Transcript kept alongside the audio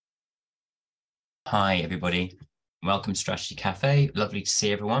Hi, everybody. Welcome to Strategy Cafe. Lovely to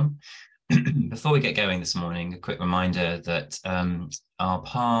see everyone. Before we get going this morning, a quick reminder that our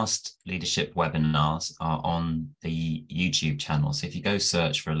past leadership webinars are on the YouTube channel. So if you go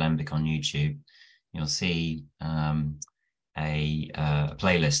search for Alembic on YouTube, you'll see a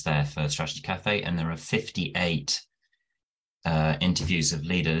playlist there for Strategy Cafe, and there are 58 interviews of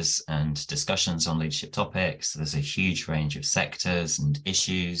leaders and discussions on leadership topics. There's a huge range of sectors and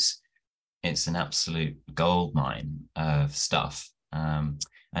issues. It's an absolute goldmine of stuff. And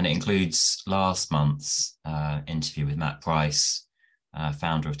it includes last month's interview with Matt Price,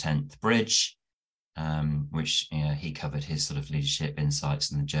 founder of 10th Bridge, which he covered his sort of leadership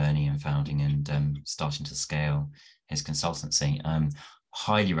insights and the journey and founding and starting to scale his consultancy.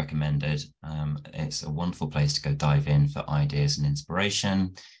 Highly recommended. It's a wonderful place to go dive in for ideas and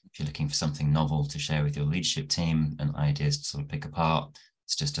inspiration. If you're looking for something novel to share with your leadership team and ideas to sort of pick apart,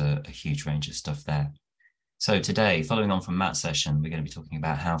 it's just a huge range of stuff there. So today, following on from Matt's session, we're going to be talking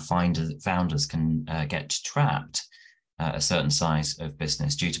about how founders can get trapped at a certain size of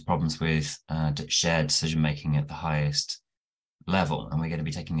business due to problems with shared decision-making at the highest level. And we're going to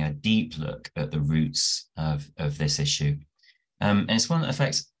be taking a deep look at the roots of this issue. And it's one that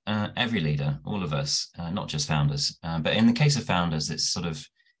affects every leader, all of us, not just founders. But in the case of founders, it's sort of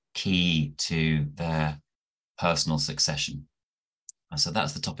key to their personal succession. So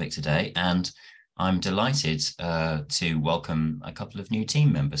that's the topic today, and I'm delighted to welcome a couple of new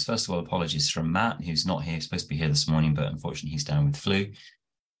team members. First of all, apologies from Matt, who's not here, supposed to be here this morning, but unfortunately he's down with flu.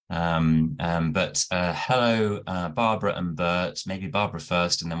 Hello, Barbara and Bert. Maybe Barbara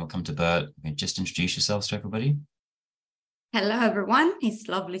first, and then we'll come to Bert. Just introduce yourselves to everybody. Hello, everyone. It's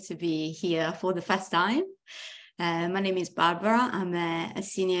lovely to be here for the first time. My name is Barbara. I'm a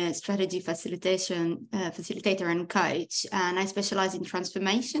senior strategy facilitator and coach, and I specialize in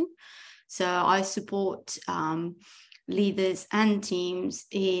transformation. So I support leaders and teams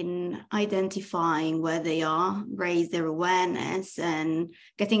in identifying where they are, raise their awareness, and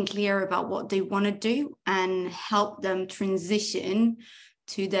getting clear about what they want to do, and help them transition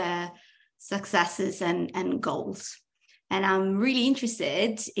to their successes and goals. And I'm really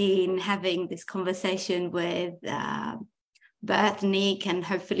interested in having this conversation with Bert, Nick, and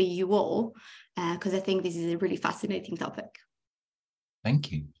hopefully you all, because I think this is a really fascinating topic.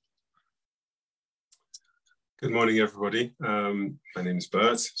 Thank you. Good morning, everybody. My name is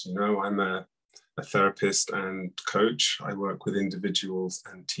Bert. As you know, I'm a therapist and coach. I work with individuals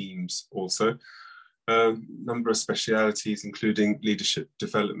and teams also. A number of specialities, including leadership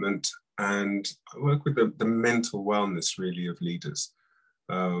development, and I work with the mental wellness, really, of leaders.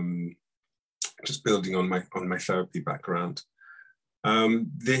 Just building on my therapy background.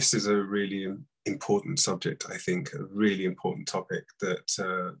 This is a really important subject, I think, a really important topic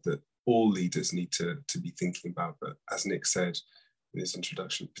that all leaders need to be thinking about. But as Nick said in his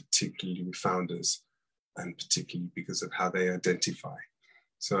introduction, particularly with founders, and particularly because of how they identify.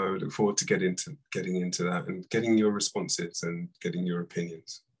 So I look forward to getting into that and getting your responses and getting your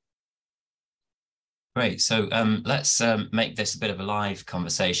opinions. Great. So let's make this a bit of a live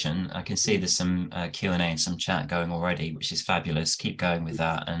conversation. I can see there's some Q&A and some chat going already, which is fabulous. Keep going with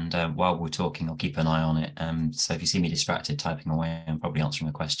that. And while we're talking, I'll keep an eye on it. So if you see me distracted typing away, I'm probably answering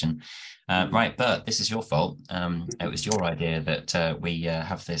a question. Right, Bert, this is your fault. It was your idea that we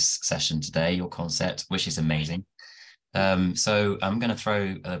have this session today, your concept, which is amazing. So I'm going to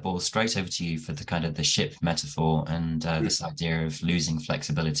throw the ball straight over to you for the kind of the ship metaphor and this idea of losing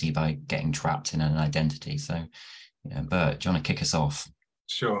flexibility by getting trapped in an identity. So, Bert, do you want to kick us off?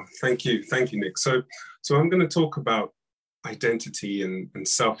 Sure. Thank you, Nick. So I'm going to talk about identity and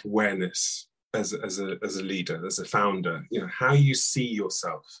self-awareness as a leader, as a founder. How you see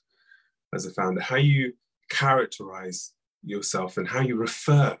yourself as a founder, how you characterize yourself, and how you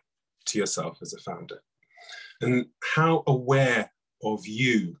refer to yourself as a founder. And how aware of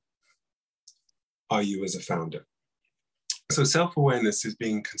you are you as a founder? So self-awareness is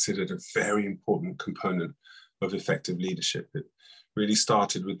being considered a very important component of effective leadership. It really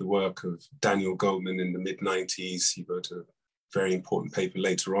started with the work of Daniel Goleman in the mid-90s. He wrote a very important paper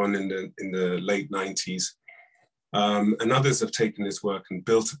later on in the late 90s. And others have taken his work and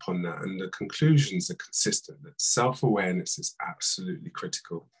built upon that. And the conclusions are consistent that self-awareness is absolutely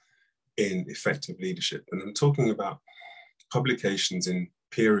critical in effective leadership. And I'm talking about publications in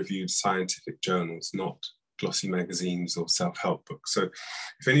peer-reviewed scientific journals, not glossy magazines or self-help books. So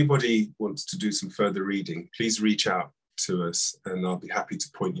if anybody wants to do some further reading, please reach out to us and I'll be happy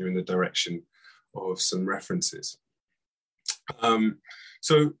to point you in the direction of some references.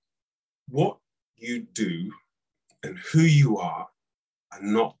 So what you do and who you are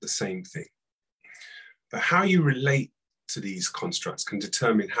not the same thing. But how you relate to these constructs can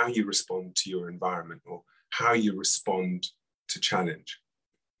determine how you respond to your environment or how you respond to challenge.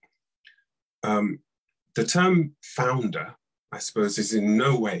 The term founder, I suppose, is in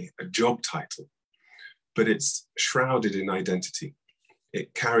no way a job title, but it's shrouded in identity.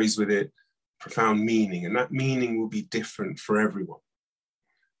 It carries with it profound meaning, and that meaning will be different for everyone.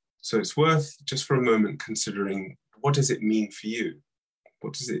 So it's worth just for a moment considering, what does it mean for you?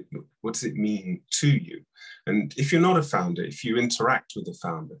 What does it mean to you? And if you're not a founder, if you interact with a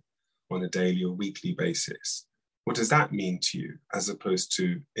founder on a daily or weekly basis, what does that mean to you, as opposed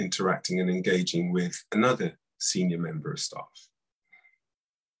to interacting and engaging with another senior member of staff?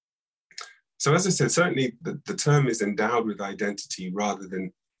 So as I said, certainly the term is endowed with identity rather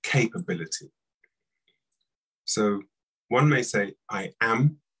than capability. So one may say, I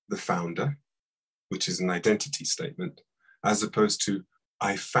am the founder, which is an identity statement, as opposed to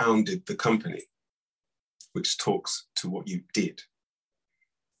I founded the company, which talks to what you did.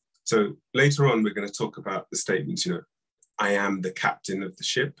 So later on, we're going to talk about the statements, I am the captain of the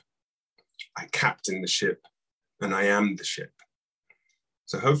ship, I captain the ship, and I am the ship.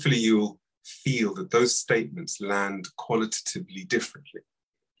 So hopefully you'll feel that those statements land qualitatively differently.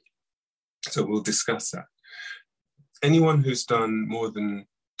 So we'll discuss that. Anyone who's done more than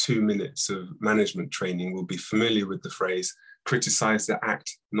 2 minutes of management training will be familiar with the phrase, criticize the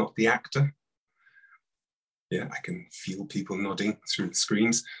act, not the actor. Yeah, I can feel people nodding through the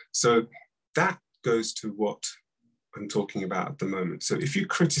screens. So that goes to what I'm talking about at the moment. So if you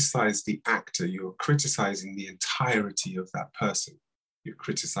criticize the actor, you're criticizing the entirety of that person. You're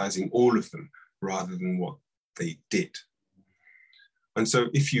criticizing all of them rather than what they did. And so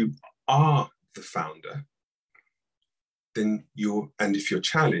if you are the founder, then if you're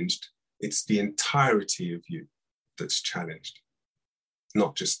challenged, it's the entirety of you that's challenged,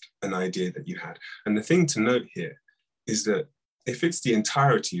 not just an idea that you had. And the thing to note here is that if it's the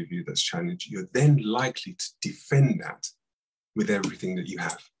entirety of you that's challenged, you're then likely to defend that with everything that you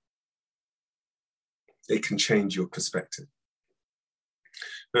have. It can change your perspective.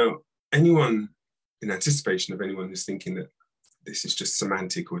 Now, anyone, in anticipation of anyone who's thinking that this is just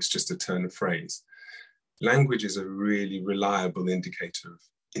semantic or it's just a turn of phrase, language is a really reliable indicator of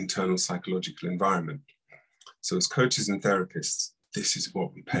internal psychological environment. So as coaches and therapists, this is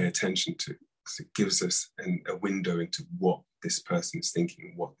what we pay attention to, because it gives us a window into what this person is thinking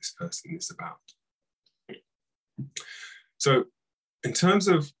and what this person is about. So in terms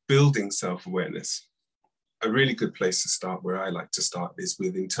of building self-awareness, a really good place to start, where I like to start, is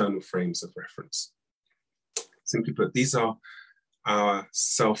with internal frames of reference. Simply put, these are our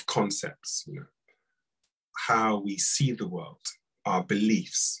self-concepts, how we see the world, our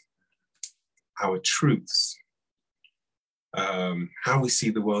beliefs, our truths, how we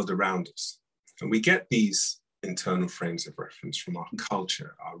see the world around us. And we get these internal frames of reference from our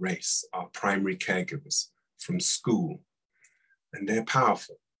culture, our race, our primary caregivers, from school, and they're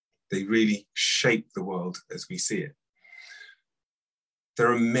powerful. They really shape the world as we see it.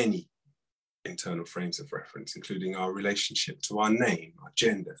 There are many internal frames of reference, including our relationship to our name, our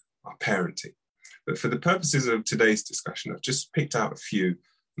gender, our parenting. But for the purposes of today's discussion, I've just picked out a few,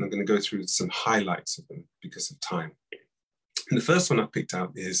 and I'm going to go through some highlights of them because of time. And the first one I've picked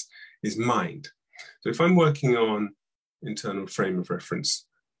out is mind. So if I'm working on internal frame of reference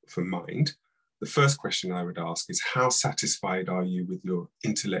for mind, the first question I would ask is, how satisfied are you with your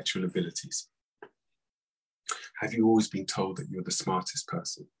intellectual abilities? Have you always been told that you're the smartest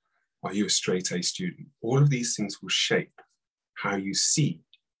person? Are you a straight A student? All of these things will shape how you see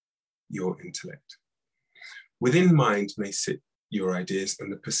your intellect. Within mind may sit your ideas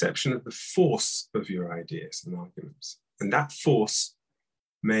and the perception of the force of your ideas and arguments. And that force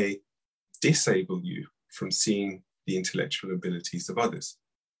may disable you from seeing the intellectual abilities of others.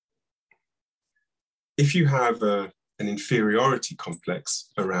 If you have an inferiority complex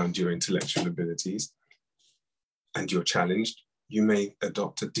around your intellectual abilities and you're challenged, you may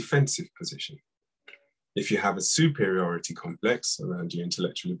adopt a defensive position. If you have a superiority complex around your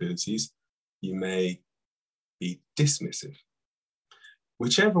intellectual abilities, you may be dismissive.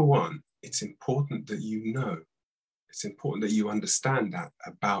 Whichever one, it's important that you know. It's important that you understand that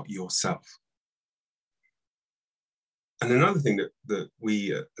about yourself. And another thing that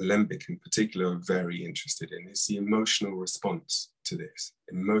we at Alembic in particular are very interested in is the emotional response to this,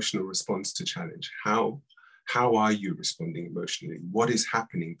 emotional response to challenge. How are you responding emotionally? What is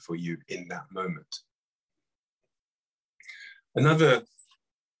happening for you in that moment? Another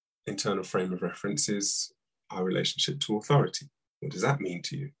internal frame of reference is our relationship to authority. What does that mean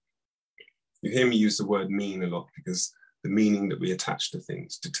to you? You hear me use the word mean a lot because the meaning that we attach to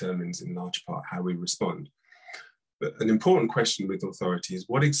things determines in large part how we respond. But an important question with authority is,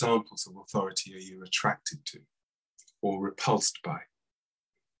 what examples of authority are you attracted to or repulsed by?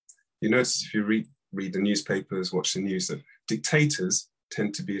 You notice if you read the newspapers, watch the news, that dictators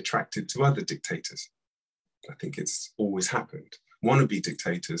tend to be attracted to other dictators. I think it's always happened. Wannabe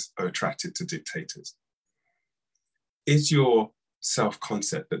dictators are attracted to dictators. Is your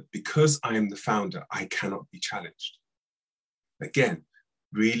self-concept that because I am the founder, I cannot be challenged? Again,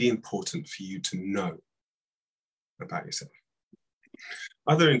 really important for you to know about yourself.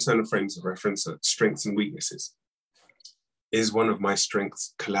 Other internal frames of reference are strengths and weaknesses. Is one of my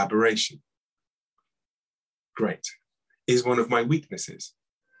strengths collaboration? Great. Is one of my weaknesses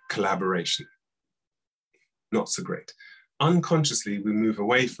collaboration? Not so great. Unconsciously, we move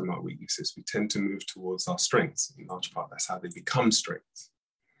away from our weaknesses. We tend to move towards our strengths. In large part, that's how they become strengths.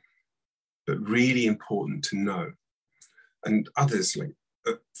 But really important to know. And others, like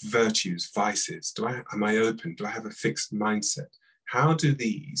virtues, vices. Am I open? Do I have a fixed mindset? How do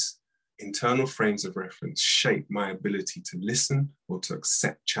these internal frames of reference shape my ability to listen or to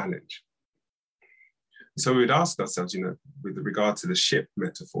accept challenge? So we would ask ourselves, with regard to the ship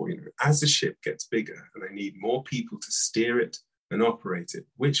metaphor, as the ship gets bigger and I need more people to steer it and operate it,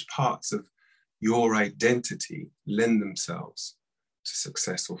 which parts of your identity lend themselves to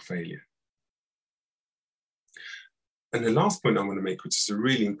success or failure? And the last point I want to make, which is a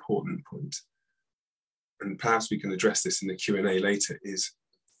really important point, and perhaps we can address this in the Q&A later, is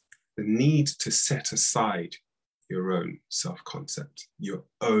the need to set aside your own self-concept, your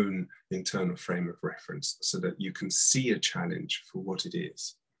own internal frame of reference, so that you can see a challenge for what it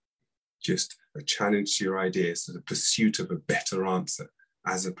is. Just a challenge to your ideas, to the pursuit of a better answer,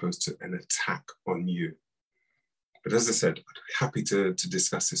 as opposed to an attack on you. But as I said, I'm happy to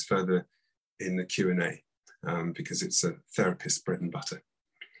discuss this further in the Q&A, because it's a therapist's bread and butter.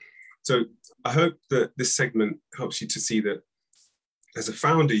 So I hope that this segment helps you to see that as a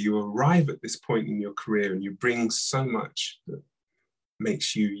founder, you arrive at this point in your career and you bring so much that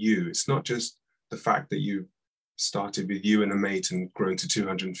makes you you. It's not just the fact that you started with you and a mate and grown to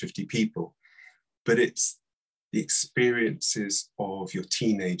 250 people, but it's the experiences of your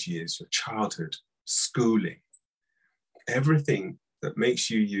teenage years, your childhood, schooling. Everything that makes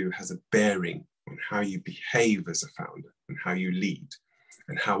you you has a bearing on how you behave as a founder and how you lead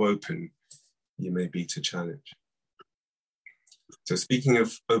and how open you may be to challenge. So speaking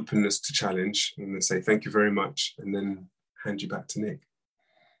of openness to challenge, I'm going to say thank you very much and then hand you back to Nick.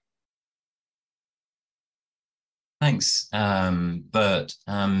 Thanks, Bert.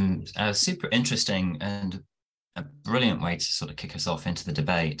 Super interesting and a brilliant way to sort of kick us off into the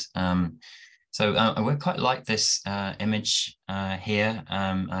debate. So I quite like this image here,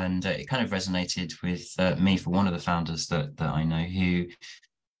 and it kind of resonated with me for one of the founders that I know, who,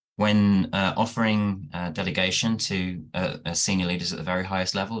 when offering delegation to senior leaders at the very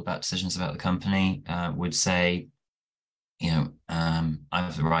highest level about decisions about the company, would say, I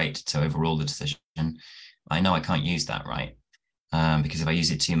have the right to overrule the decision. I know I can't use that right, because if I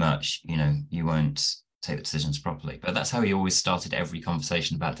use it too much, you won't take the decisions properly. But that's how he always started every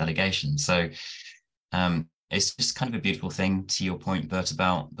conversation about delegation. So it's just kind of a beautiful thing, to your point, Bert,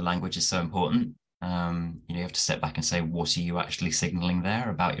 about the language is so important. You have to step back and say, what are you actually signaling there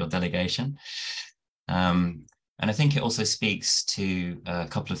about your delegation? And I think it also speaks to a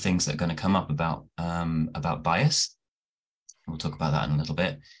couple of things that are going to come up about bias. We'll talk about that in a little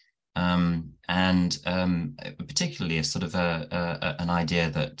bit. And particularly a sort of an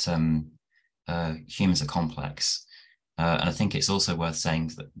idea that humans are complex. And I think it's also worth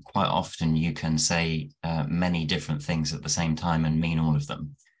saying that quite often you can say many different things at the same time and mean all of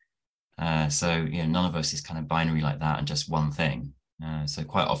them. So none of us is kind of binary like that and just one thing. So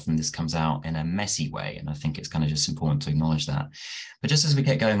quite often this comes out in a messy way, and I think it's kind of just important to acknowledge that. But just as we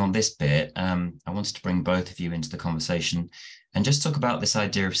get going on this bit, I wanted to bring both of you into the conversation and just talk about this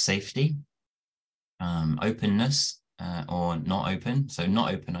idea of safety, openness, or not open. So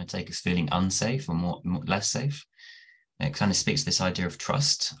not open, I take as feeling unsafe or more less safe. It kind of speaks to this idea of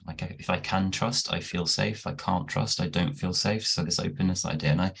trust. Like, if I can trust, I feel safe. If I can't trust, I don't feel safe. So this openness idea.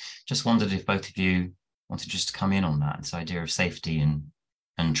 And I just wondered if both of you wanted just to come in on that, this idea of safety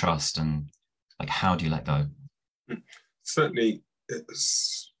and trust, and like, how do you let go? Certainly,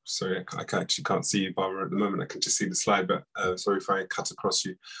 sorry, I actually can't see you, Barbara, at the moment. I can just see the slide, but sorry if I cut across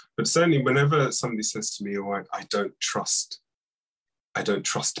you. But certainly whenever somebody says to me, oh, I don't trust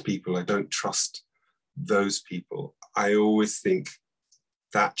people, I don't trust those people, I always think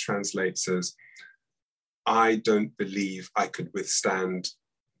that translates as, I don't believe I could withstand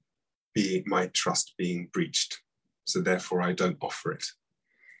my trust being breached. so therefore I don't offer it.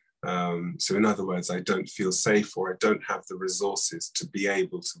 So in other words, I don't feel safe, or I don't have the resources to be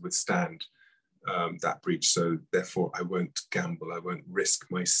able to withstand that breach. So therefore I won't gamble, I won't risk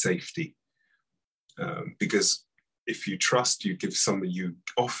my safety. Because if you trust, you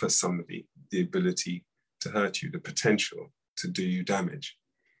offer somebody the ability to hurt you, the potential to do you damage.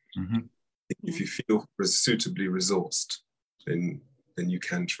 Mm-hmm. If you feel suitably resourced, then you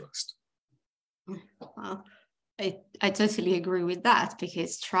can trust. Well, I totally agree with that,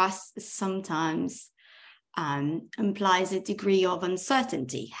 because trust sometimes implies a degree of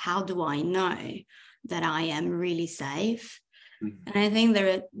uncertainty. How do I know that I am really safe? And I think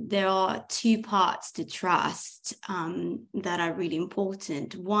there are two parts to trust that are really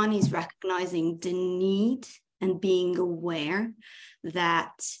important. One is recognizing the need and being aware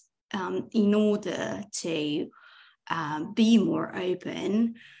that in order to be more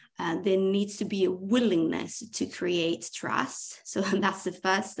open, there needs to be a willingness to create trust. So that's the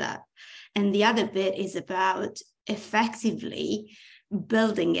first step. And the other bit is about effectively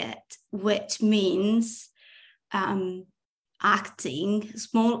building it, which means acting,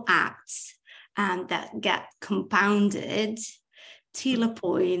 small acts that get compounded till a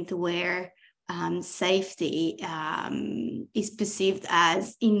point where safety is perceived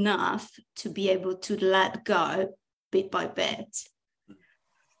as enough to be able to let go bit by bit.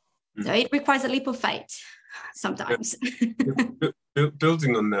 So it requires a leap of faith sometimes.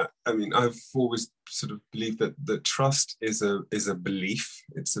 Building on that, I mean, I've always sort of believed that trust is a belief.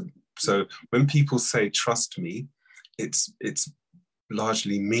 So when people say trust me, it's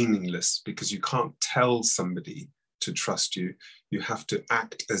largely meaningless, because you can't tell somebody to trust you. You have to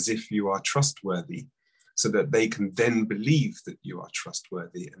act as if you are trustworthy, so that they can then believe that you are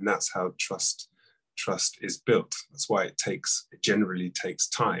trustworthy. And that's how trust is built. That's why it generally takes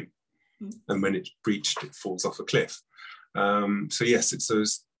time. And when it's breached, it falls off a cliff. So yes, it's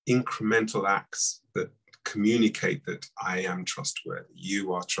those incremental acts that communicate that I am trustworthy,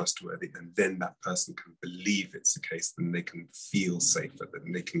 you are trustworthy, and then that person can believe it's the case, then they can feel safer,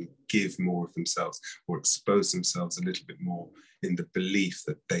 then they can give more of themselves or expose themselves a little bit more in the belief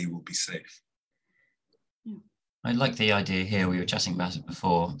that they will be safe. I like the idea here, we were chatting about it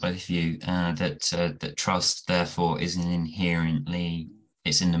before, both of you, that trust therefore is an inherently,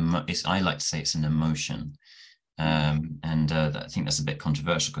 I like to say it's an emotion. I think that's a bit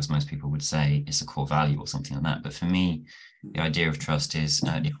controversial, because most people would say it's a core value or something like that. But for me, the idea of trust is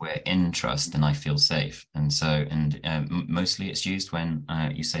if we're in trust, then I feel safe. And so, mostly it's used when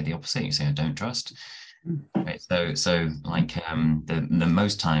you say the opposite. You say I don't trust. Right. So like the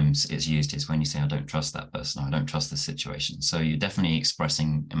most times it's used is when you say I don't trust that person, or I don't trust the situation. So you're definitely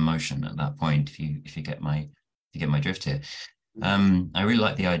expressing emotion at that point. If you get my drift here. I really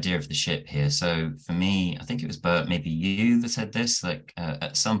like the idea of the ship here. So for me, I think it was Bert, maybe you, that said this, like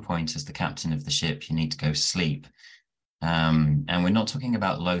at some point as the captain of the ship, you need to go sleep. And we're not talking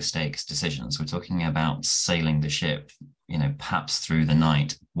about low stakes decisions. We're talking about sailing the ship, perhaps through the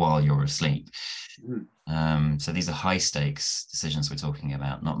night while you're asleep. So these are high stakes decisions we're talking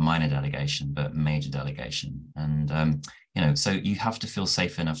about, not minor delegation, but major delegation. And, so you have to feel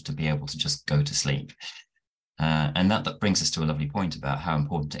safe enough to be able to just go to sleep. And that brings us to a lovely point about how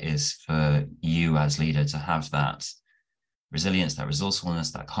important it is for you as leader to have that resilience, that resourcefulness,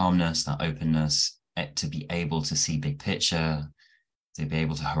 that calmness, that openness, to be able to see big picture, to be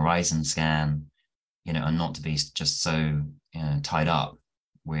able to horizon scan, and not to be just so tied up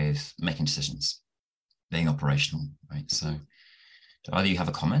with making decisions, being operational, right? So do either you have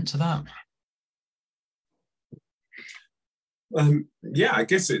a comment to that? Yeah, I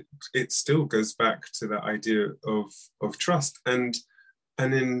guess it still goes back to that idea of trust, and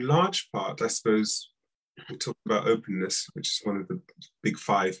in large part, I suppose, we talk about openness, which is one of the big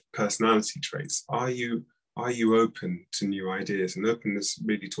 5 personality traits. Are you open to new ideas? And openness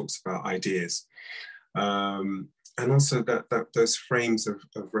really talks about ideas, and also that those frames of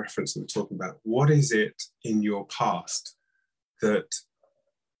reference that we're talking about. What is it in your past that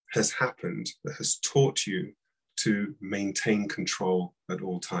has happened that has taught you to maintain control at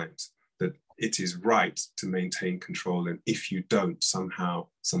all times, that it is right to maintain control, and if you don't, somehow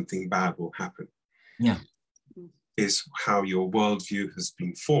something bad will happen? Yeah. Is how your worldview has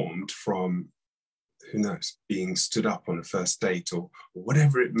been formed from, who knows, being stood up on a first date or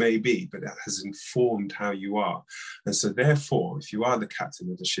whatever it may be, but that has informed how you are. And so therefore, if you are the captain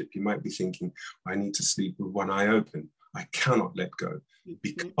of the ship, you might be thinking, I need to sleep with one eye open. I cannot let go,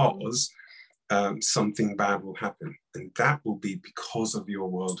 because something bad will happen. And that will be because of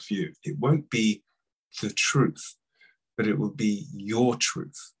your worldview. It won't be the truth, but it will be your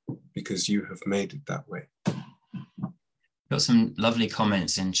truth, because you have made it that way. Got some lovely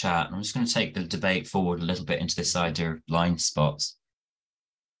comments in chat. I'm just going to take the debate forward a little bit into this idea of blind spots.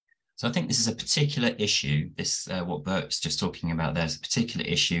 So I think this is a particular issue. This what Bert's just talking about. There's a particular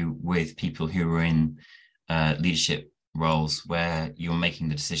issue with people who are in leadership roles where you're making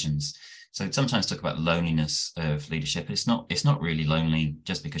the decisions. So sometimes talk about loneliness of leadership. It's not really lonely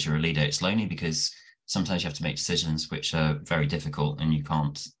just because you're a leader. It's lonely because sometimes you have to make decisions which are very difficult and you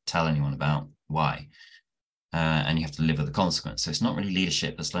can't tell anyone about why. And you have to live with the consequence. So it's not really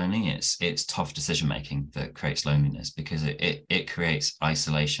leadership that's lonely. It's tough decision making that creates loneliness, because it creates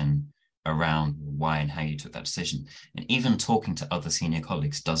isolation around why and how you took that decision. And even talking to other senior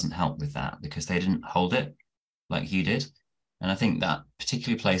colleagues doesn't help with that, because they didn't hold it like you did. And I think that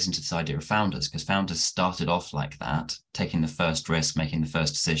particularly plays into this idea of founders, because founders started off like that, taking the first risk, making the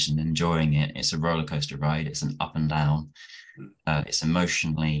first decision, enjoying it. It's a roller coaster ride. It's an up and down. It's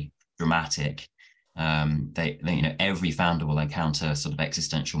emotionally dramatic. They every founder will encounter sort of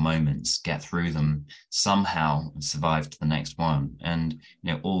existential moments, get through them somehow and survive to the next one. And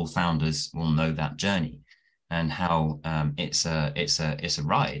all founders will know that journey and how it's a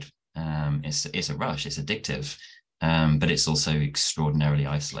ride. It's a rush. It's addictive, but it's also extraordinarily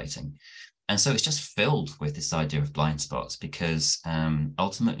isolating. And so it's just filled with this idea of blind spots, because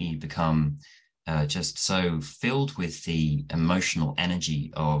ultimately you become just so filled with the emotional energy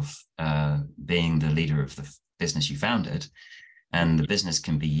of being the leader of the business you founded, and the business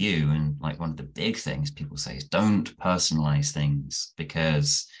can be you. And like, one of the big things people say is don't personalize things,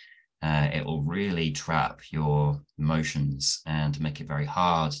 because it will really trap your emotions and make it very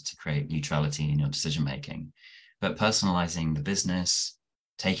hard to create neutrality in your decision making. But personalizing the business,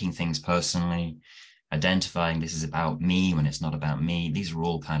 taking things personally, identifying this is about me when it's not about me, these are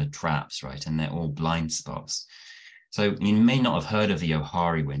all kind of traps, right? And they're all blind spots. So you may not have heard of the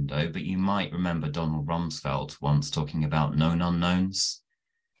Johari window, but you might remember Donald Rumsfeld once talking about known unknowns,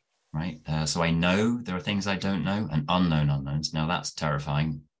 right? So I know there are things I don't know, and unknown unknowns. Now that's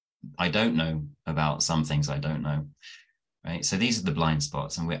terrifying. I don't know about some things I don't know, right? So these are the blind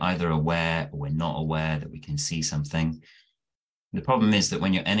spots, and we're either aware or we're not aware that we can see something. The problem is that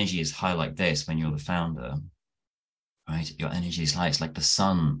when your energy is high like this, when you're the founder, right, your energy is high. It's like the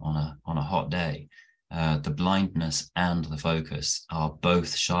sun on a hot day. The blindness and the focus are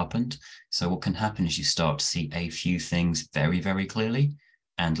both sharpened. So what can happen is you start to see a few things very, very clearly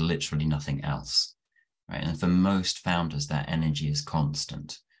and literally nothing else, right? And for most founders, that energy is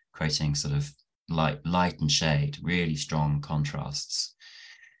constant, creating sort of light and shade, really strong contrasts.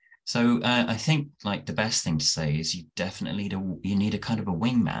 So I think like the best thing to say is you definitely need a kind of a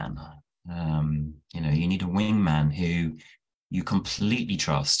wingman. You need a wingman who you completely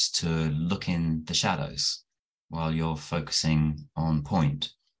trust to look in the shadows while you're focusing on point.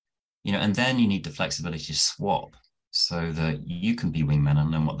 And then you need the flexibility to swap so that you can be wingman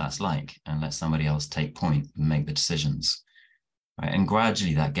and learn what that's like, and let somebody else take point and make the decisions. Right? And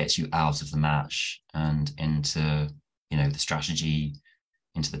gradually that gets you out of the match and into, the strategy,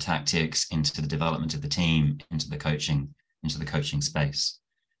 into the tactics, into the development of the team, into the coaching space.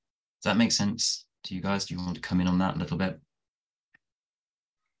 Does that make sense to you guys? Do you want to come in on that a little bit?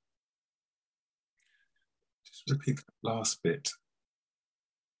 Just repeat that last bit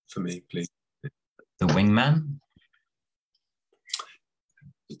for me, please. The wingman?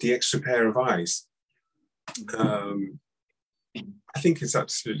 The extra pair of eyes. I think it's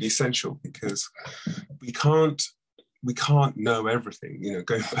absolutely essential, because we can't know everything.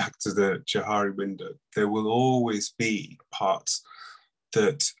 Going back to the Johari window, there will always be parts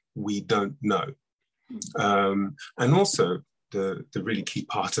that we don't know. And also the really key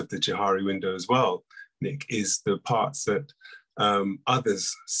part of the Johari window as well, Nick, is the parts that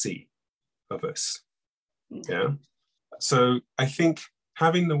others see of us. Yeah. So I think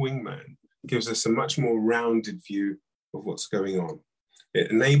having the wingman gives us a much more rounded view of what's going on.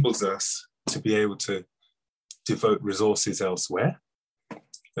 It enables us to be able to devote resources elsewhere,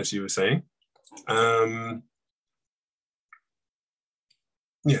 as you were saying.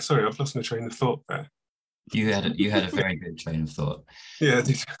 Sorry, I've lost my train of thought there. You had a very good train of thought. Yeah, I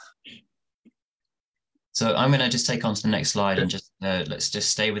did. So I'm going to just take on to the next slide, and just let's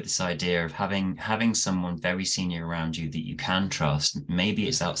just stay with this idea of having someone very senior around you that you can trust. Maybe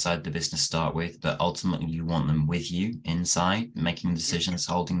it's outside the business to start with, but ultimately you want them with you inside, making decisions,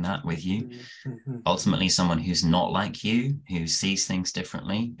 holding that with you. Mm-hmm. Ultimately, someone who's not like you, who sees things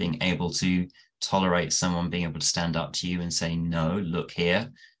differently, being able to tolerate someone being able to stand up to you and say, no, look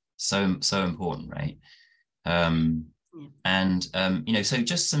here. So important, right? So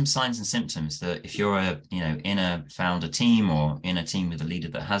just some signs and symptoms that if you're in a founder team or in a team with a leader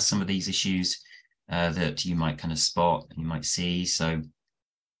that has some of these issues, that you might kind of spot and you might see. So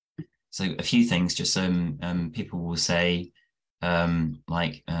a few things, just people will say,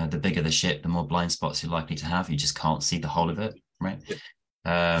 the bigger the ship, the more blind spots you're likely to have. You just can't see the whole of it, right?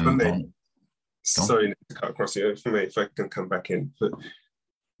 For me, sorry to cut across you. For me, if I can come back in, but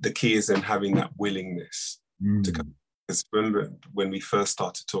the key is in having that willingness to come. Because remember, when we first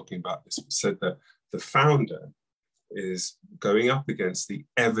started talking about this, we said that the founder is going up against the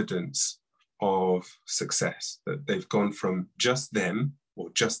evidence of success, that they've gone from just them or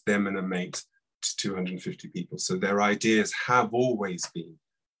just them and a mate to 250 people. So their ideas have always been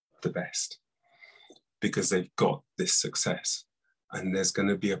the best because they've got this success. And there's going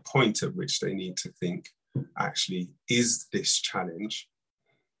to be a point at which they need to think, actually, is this challenge,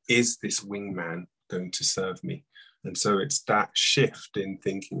 is this wingman going to serve me? And so it's that shift in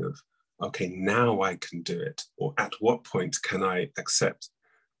thinking of, okay, now I can do it. Or at what point can I accept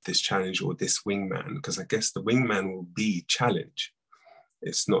this challenge or this wingman? Because I guess the wingman will be challenge.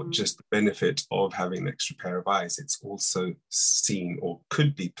 It's not just the benefit of having an extra pair of eyes, it's also seen or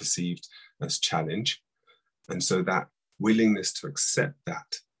could be perceived as challenge. And so that willingness to accept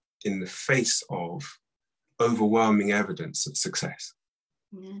that in the face of overwhelming evidence of success.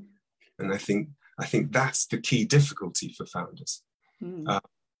 Yeah. And I think that's the key difficulty for founders.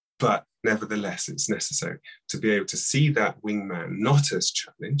 But nevertheless, it's necessary to be able to see that wingman not as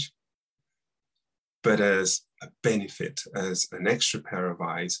challenge, but as a benefit, as an extra pair of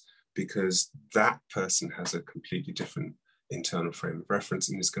eyes, because that person has a completely different internal frame of reference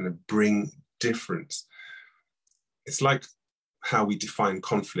and is going to bring difference. It's like how we define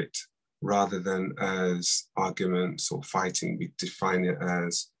conflict rather than as arguments or fighting. We define it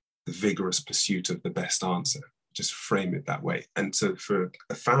as the vigorous pursuit of the best answer. Just frame it that way. And so for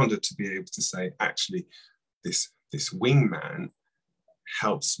a founder to be able to say, actually, this wingman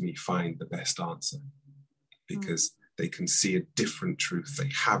helps me find the best answer because they can see a different truth. They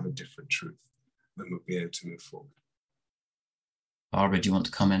have a different truth and we'll be able to move forward. Barbara, do you want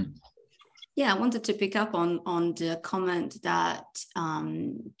to comment? Yeah, I wanted to pick up on the comment that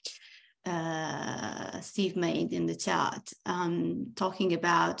Steve made in the chat, talking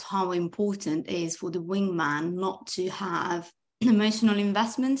about how important it is for the wingman not to have emotional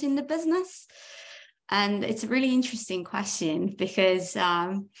investment in the business. And it's a really interesting question because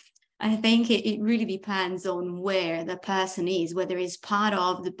I think it really depends on where the person is, whether it's part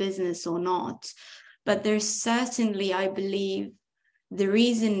of the business or not. But there's certainly, I believe, there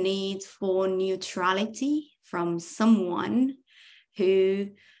is a need for neutrality from someone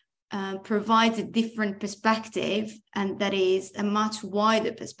who provides a different perspective, and that is a much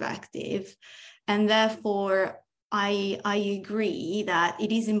wider perspective. And therefore, I agree that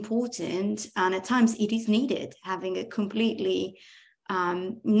it is important, and at times it is needed, having a completely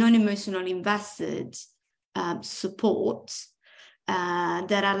non-emotional invested support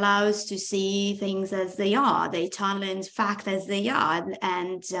that allows to see things as they are. They challenge fact as they are,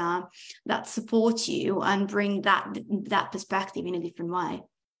 and that support you and bring that perspective in a different way.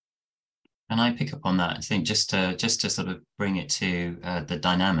 And I pick up on that. I think just to sort of bring it to the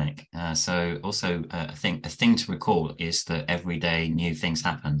dynamic. So also, I think a thing to recall is that every day new things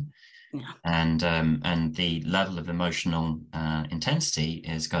happen, and the level of emotional intensity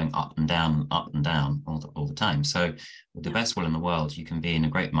is going up and down all the time. So with the best will in the world, you can be in a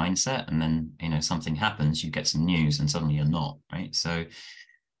great mindset, and then something happens, you get some news, and suddenly you're not, right? So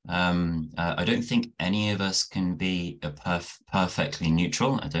I don't think any of us can be perfectly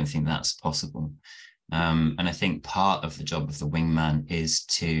neutral. I don't think that's possible. And I think part of the job of the wingman is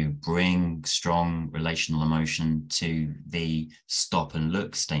to bring strong relational emotion to the stop and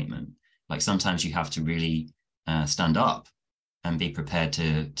look statement. Like sometimes you have to really stand up and be prepared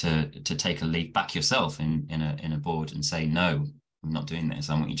to take a leap back yourself in a board and say, no, I'm not doing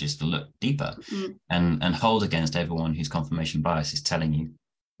this. I want you just to look deeper and hold against everyone whose confirmation bias is telling you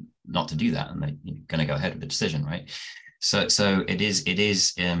not to do that, and you're going to go ahead with the decision, right? So it is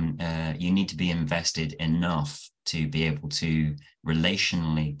you need to be invested enough to be able to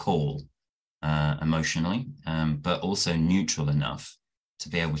relationally call emotionally, but also neutral enough to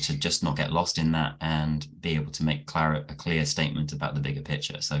be able to just not get lost in that and be able to make a clear statement about the bigger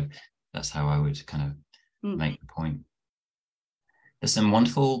picture. So that's how I would kind of make the point. There's some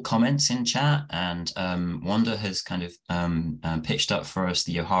wonderful comments in chat, and Wanda has kind of pitched up for us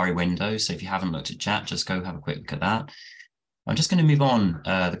the Yohari window. So if you haven't looked at chat, just go have a quick look at that. I'm just going to move on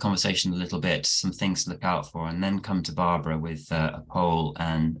the conversation a little bit, some things to look out for, and then come to Barbara with a poll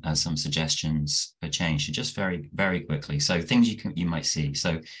and some suggestions for change. So just very, very quickly. So things you might see.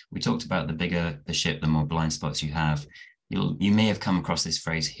 So we talked about the bigger the ship, the more blind spots you have. you may have come across this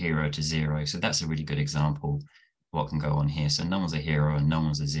phrase hero to zero. So that's a really good example of what can go on here. So no one's a hero and no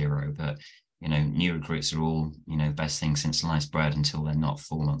one's a zero, but new recruits are all, best thing since sliced bread until they're not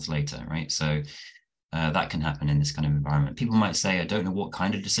 4 months later, right? So that can happen in this kind of environment. People might say, I don't know what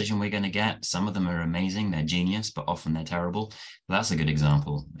kind of decision we're going to get. Some of them are amazing, they're genius, but often they're terrible. But that's a good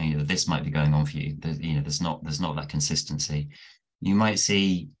example. This might be going on for you. There's not that consistency. You might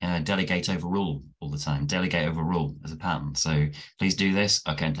see delegate overrule all the time. Delegate overrule as a pattern. So please do this.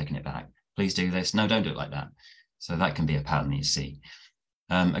 Okay, I'm taking it back. Please do this. No, don't do it like that. So that can be a pattern that you see.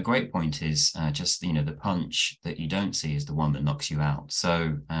 A great point is just, the punch that you don't see is the one that knocks you out.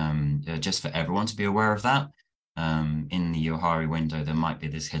 So just for everyone to be aware of that, in the Johari window, there might be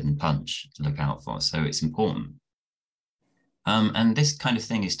this hidden punch to look out for. So it's important. And this kind of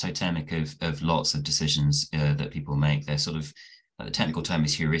thing is totemic of lots of decisions that people make. They're sort of, the technical term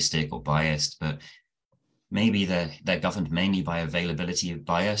is heuristic or biased, but maybe they're governed mainly by availability of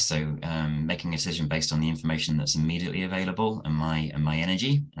bias. So making a decision based on the information that's immediately available and my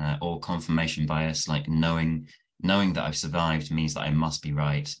energy, or confirmation bias, like knowing that I've survived means that I must be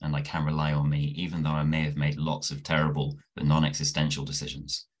right and I can rely on me, even though I may have made lots of terrible but non-existential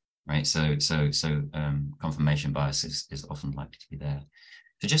decisions, right? So confirmation bias is often likely to be there.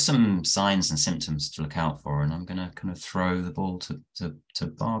 So just some signs and symptoms to look out for, and I'm going to kind of throw the ball to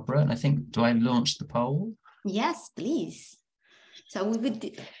Barbara. And I think, do I launch the poll? Yes, please. So we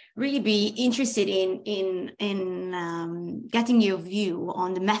would really be interested in getting your view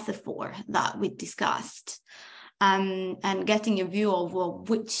on the metaphor that we discussed, and getting a view of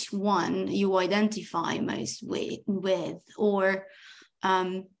which one you identify most with, or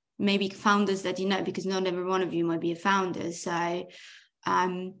maybe founders that because not every one of you might be a founder. So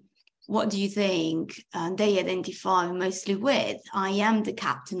what do you think they identify mostly with? I am the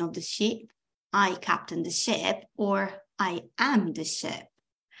captain of the ship, I captain the ship, or I am the ship?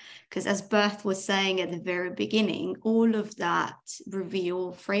 Because as Bert was saying at the very beginning, all of that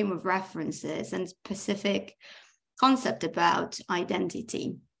reveal frame of references and specific concept about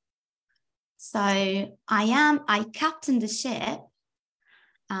identity. So I captain the ship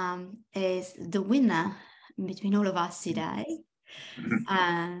is the winner between all of us today.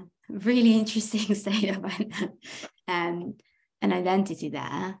 Really interesting state of an identity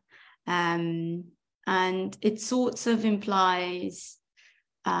there, and it sort of implies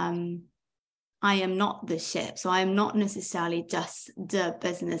I am not the ship, so I am not necessarily just the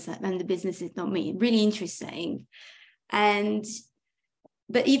business, and the business is not me. Really interesting.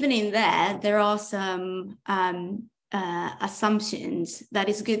 But even in there are some assumptions that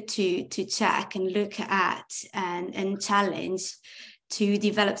is good to check and look at and challenge to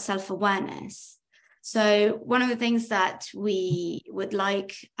develop self-awareness. So one of the things that we would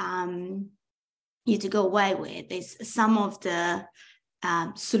like you to go away with is some of the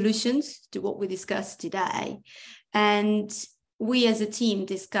solutions to what we discussed today. And we as a team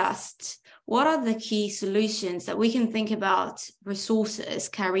discussed what are the key solutions that we can think about, resources,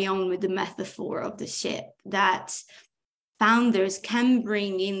 carry on with the metaphor of the ship, that founders can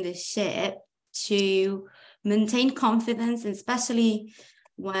bring in the ship to maintain confidence, especially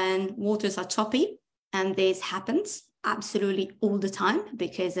when waters are choppy, and this happens absolutely all the time,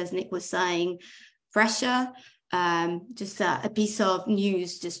 because as Nick was saying, pressure, just a piece of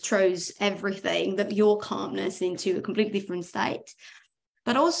news just throws everything, that your calmness, into a completely different state.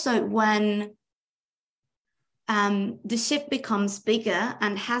 But also when the ship becomes bigger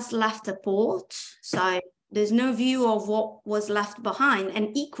and has left a port, so there's no view of what was left behind,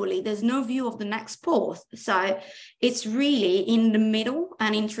 and equally there's no view of the next port. So it's really in the middle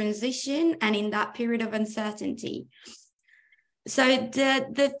and in transition and in that period of uncertainty. So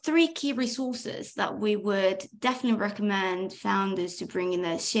the three key resources that we would definitely recommend founders to bring in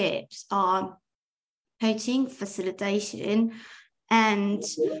their ships are coaching, facilitation, and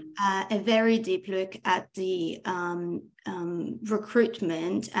a very deep look at the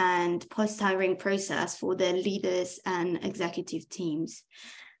recruitment and post-hiring process for their leaders and executive teams.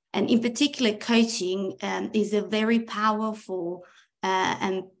 And in particular, coaching is a very powerful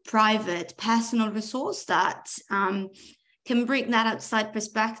and private personal resource that can bring that outside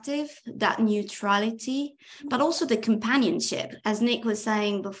perspective, that neutrality, but also the companionship. As Nick was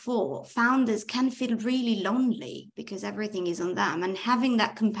saying before, founders can feel really lonely because everything is on them, and having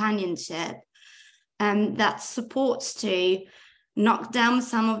that companionship that supports to knock down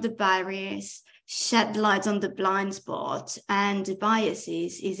some of the barriers, shed light on the blind spot and the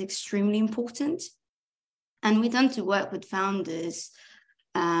biases is extremely important. And we tend to work with founders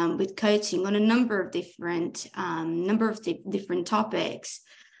with coaching on a number of different topics.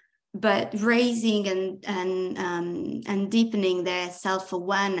 but raising and deepening their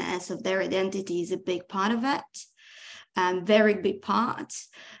self-awareness of their identity is a big part of it, very big part.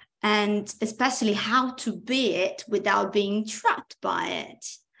 And especially how to be it without being trapped by it.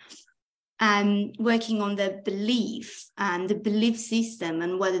 Working on the belief and the belief system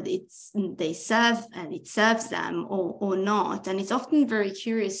and whether it serves them or not. And it's often very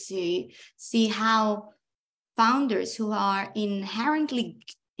curious to see how founders who are inherently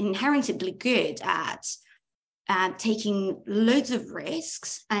good at taking loads of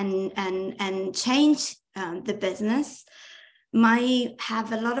risks and change the business might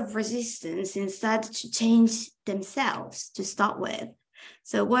have a lot of resistance instead to change themselves to start with.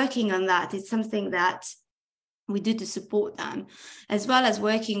 So working on that is something that we do to support them, as well as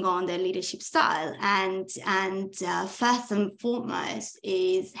working on their leadership style. And first and foremost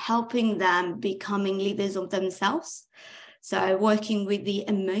is helping them becoming leaders of themselves. So working with the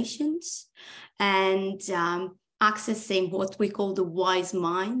emotions and accessing what we call the wise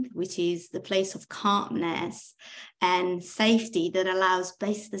mind, which is the place of calmness and safety that allows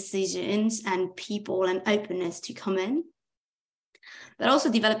best decisions and people and openness to come in. But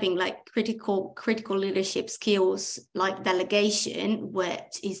also developing like critical leadership skills like delegation,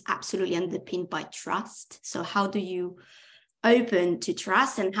 which is absolutely underpinned by trust. So how do you open to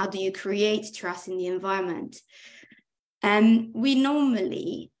trust and how do you create trust in the environment? We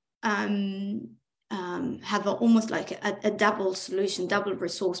normally have almost like a double solution, double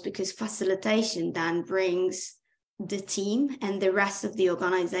resource, because facilitation then brings the team and the rest of the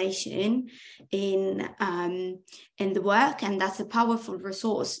organization in the work, and that's a powerful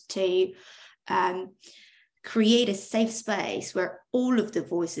resource to create a safe space where all of the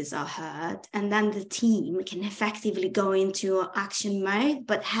voices are heard, and then the team can effectively go into action mode.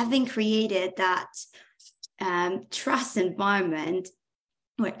 But having created that trust environment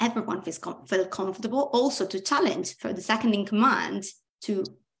where everyone feels comfortable, also to challenge for the second in command to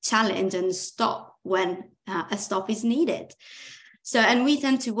challenge and stop when a stop is needed. So, and we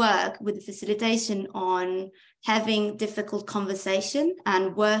tend to work with the facilitation on having difficult conversation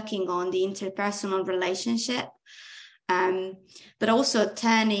and working on the interpersonal relationship, but also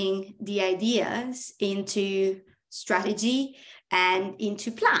turning the ideas into strategy and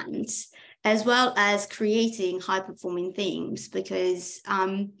into plans, as well as creating high-performing teams, because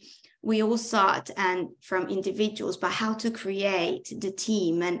we all start from individuals, but how to create the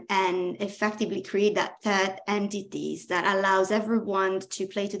team and effectively create that third entities that allows everyone to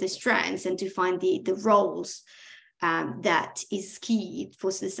play to the strengths and to find the roles that is key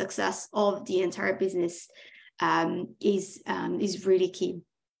for the success of the entire business is really key.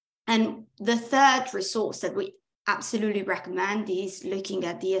 And the third resource that we absolutely recommend is looking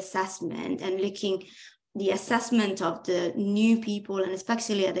at the assessment and the assessment of the new people, and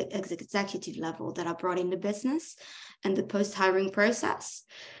especially at the executive level that are brought in the business, and the post-hiring process.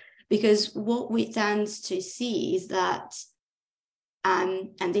 Because what we tend to see is that,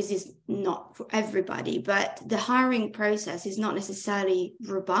 and this is not for everybody, but the hiring process is not necessarily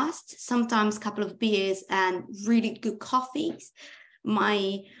robust. Sometimes a couple of beers and really good coffees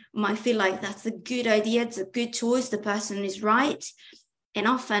might feel like that's a good idea, it's a good choice, the person is right. And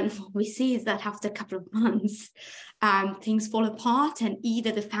often what we see is that after a couple of months, things fall apart, and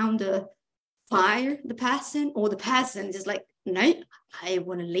either the founder fire the person, or the person is like, no, I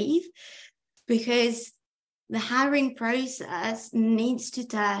want to leave, because the hiring process needs to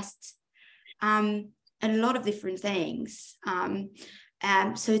test a lot of different things.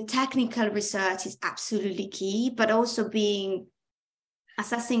 So technical research is absolutely key, but also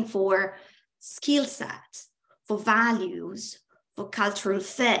assessing for skill set, for values, for cultural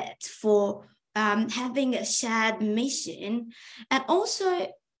fit, for having a shared mission, and also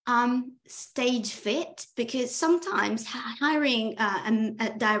stage fit, because sometimes hiring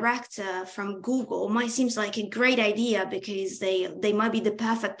a director from Google might seem like a great idea because they might be the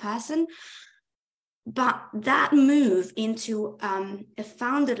perfect person, but that move into a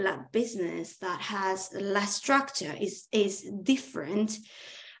founder-led business that has less structure is different,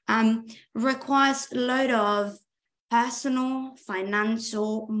 requires a lot of personal,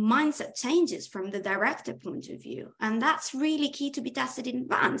 financial, mindset changes from the director point of view. And that's really key to be tested in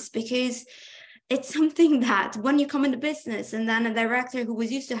advance, because it's something that when you come in the business and then a director who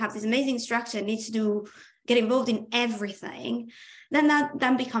was used to have this amazing structure needs to get involved in everything, then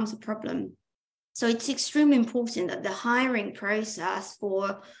that becomes a problem. So it's extremely important that the hiring process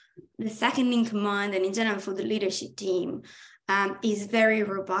for the second in command and in general for the leadership team is very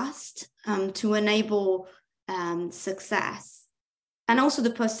robust to enable success. And also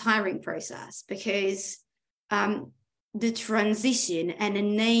the post-hiring process, because the transition and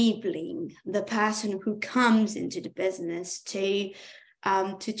enabling the person who comes into the business to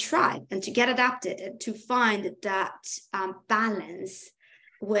thrive and to get adapted and to find that balance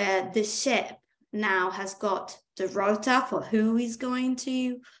where the ship now has got the rota for who is going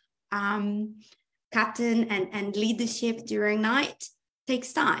to captain and lead the ship during night.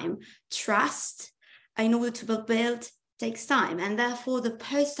 Takes time. Trust in order to be built takes time, and therefore the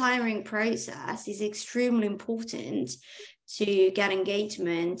post-hiring process is extremely important to get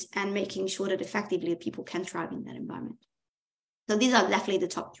engagement and making sure that effectively people can thrive in that environment. So these are definitely the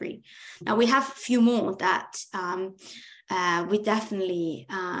top three. Now we have a few more that we definitely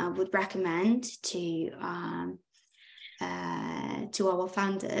would recommend to our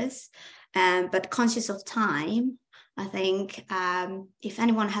founders, but conscious of time, I think if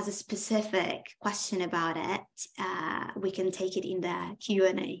anyone has a specific question about it, we can take it in the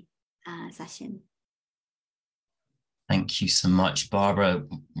Q&A session. Thank you so much, Barbara,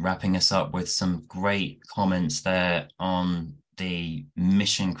 wrapping us up with some great comments there on the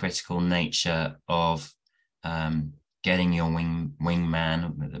mission critical nature of getting your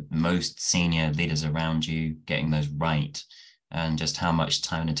wingman, the most senior leaders around you, getting those right, and just how much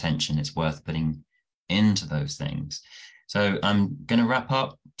time and attention it's worth putting into those things. So I'm going to wrap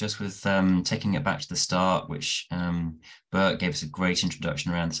up just with taking it back to the start, which Bert gave us a great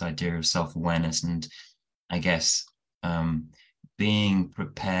introduction around this idea of self-awareness, and I guess being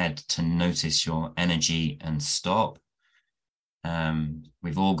prepared to notice your energy and stop.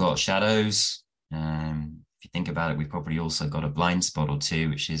 We've all got shadows. If you think about it, we've probably also got a blind spot or two,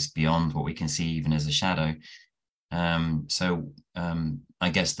 which is beyond what we can see even as a shadow. So I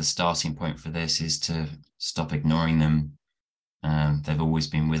guess the starting point for this is to stop ignoring them. They've always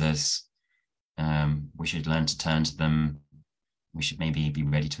been with us. We should learn to turn to them. We should maybe be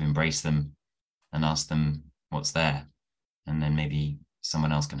ready to embrace them and ask them what's there. And then maybe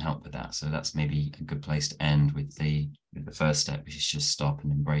someone else can help with that. So that's maybe a good place to end with the first step, which is just stop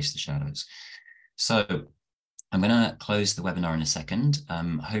and embrace the shadows. So I'm going to close the webinar in a second.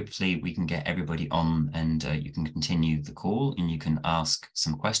 Hopefully we can get everybody on, and you can continue the call and you can ask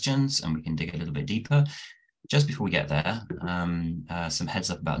some questions and we can dig a little bit deeper. Just before we get there, some heads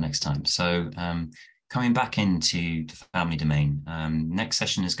up about next time. So coming back into the family domain, next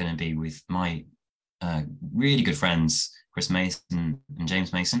session is going to be with my really good friends, Chris Mason and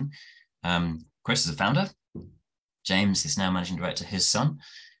James Mason. Chris is a founder. James is now managing director, his son.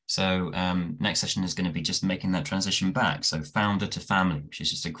 So next session is going to be just making that transition back. So founder to family, which is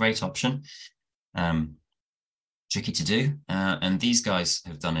just a great option. Tricky to do. And these guys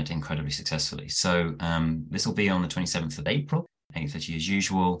have done it incredibly successfully. So this will be on the 27th of April, 8:30 as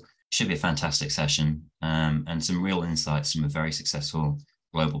usual. Should be a fantastic session and some real insights from a very successful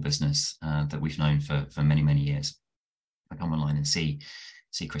global business that we've known for many, many years. I come online and see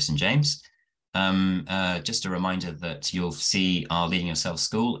Chris and James. Just a reminder that you'll see our Leading Yourself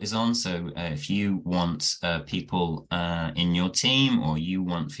School is on. So if you want people in your team, or you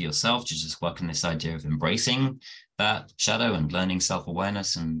want for yourself to just work on this idea of embracing that shadow and learning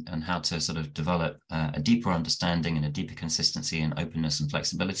self-awareness and how to sort of develop a deeper understanding and a deeper consistency and openness and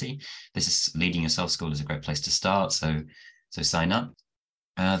flexibility, this is Leading Yourself School is a great place to start. So sign up.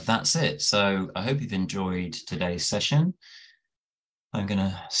 That's it. So I hope you've enjoyed today's session. I'm going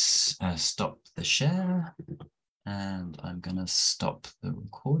to stop the share and I'm going to stop the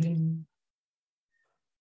recording.